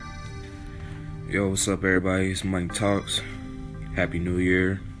Yo, what's up, everybody? It's Money Talks. Happy New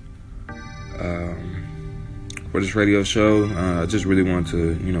Year. For this radio show, I just really want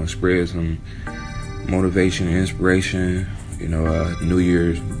to, spread some motivation and inspiration. New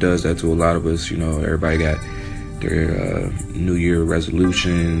Year does that to a lot of us. Everybody got their New Year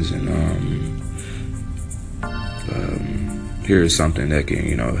resolutions, and here's something that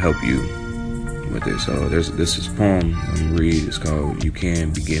can, help you with it. So this is a poem I'm gonna read. It's called "You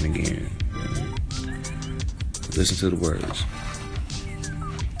Can Begin Again." Listen to the words.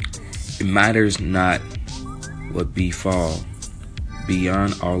 It matters not what befall.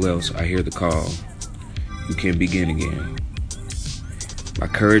 Beyond all else, I hear the call. You can begin again. My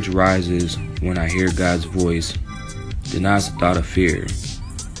courage rises when I hear God's voice, denies the thought of fear,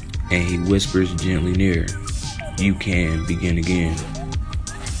 and He whispers gently near. You can begin again.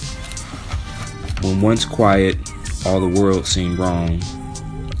 When once quiet, all the world seemed wrong.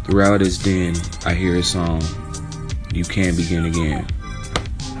 Throughout its din, I hear a song. You can begin again.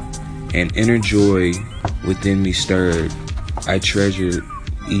 An inner joy within me stirred. I treasured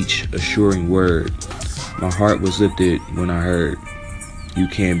each assuring word. My heart was lifted when I heard, you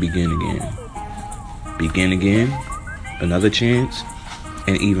can begin again. Begin again, another chance,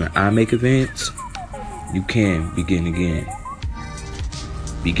 and even I make advance. You can begin again.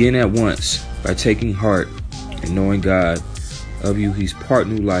 Begin at once by taking heart and knowing God. Of you He's part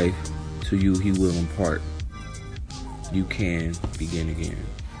new life, to you He will impart. You can begin again.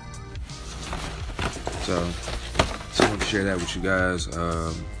 So, just want to share that with you guys.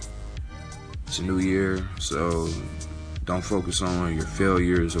 It's a new year, so don't focus on your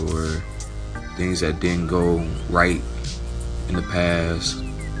failures or things that didn't go right in the past.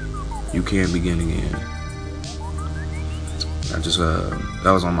 You can begin again.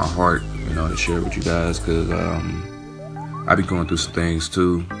 That was on my heart, to share with you guys, because I be going through some things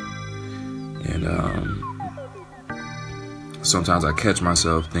too, and sometimes I catch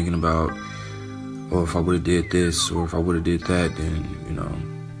myself thinking about, if I would have did this or if I would have did that,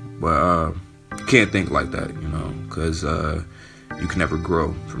 then, but can't think like that, because you can never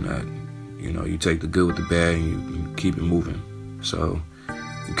grow from that. You take the good with the bad and you keep it moving. So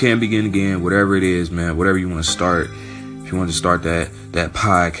you can begin again, whatever it is, man, whatever you want to start. If you want to start that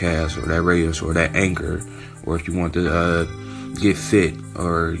podcast or that radio show or that anchor, or if you want to get fit,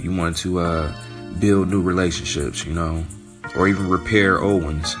 or you want to build new relationships, or even repair old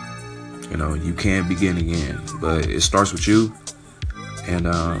ones, you can begin again. But it starts with you, and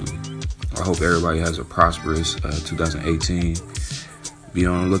I hope everybody has a prosperous 2018. Be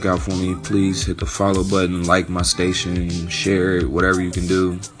on the lookout for me. Please hit the follow button, like my station, share it, whatever you can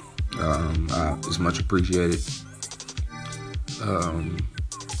do. It's much appreciated.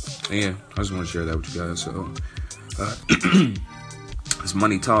 Yeah, I just want to share that with you guys. So it's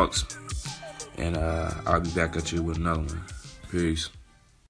Money Talks, and I'll be back at you with another one. Peace.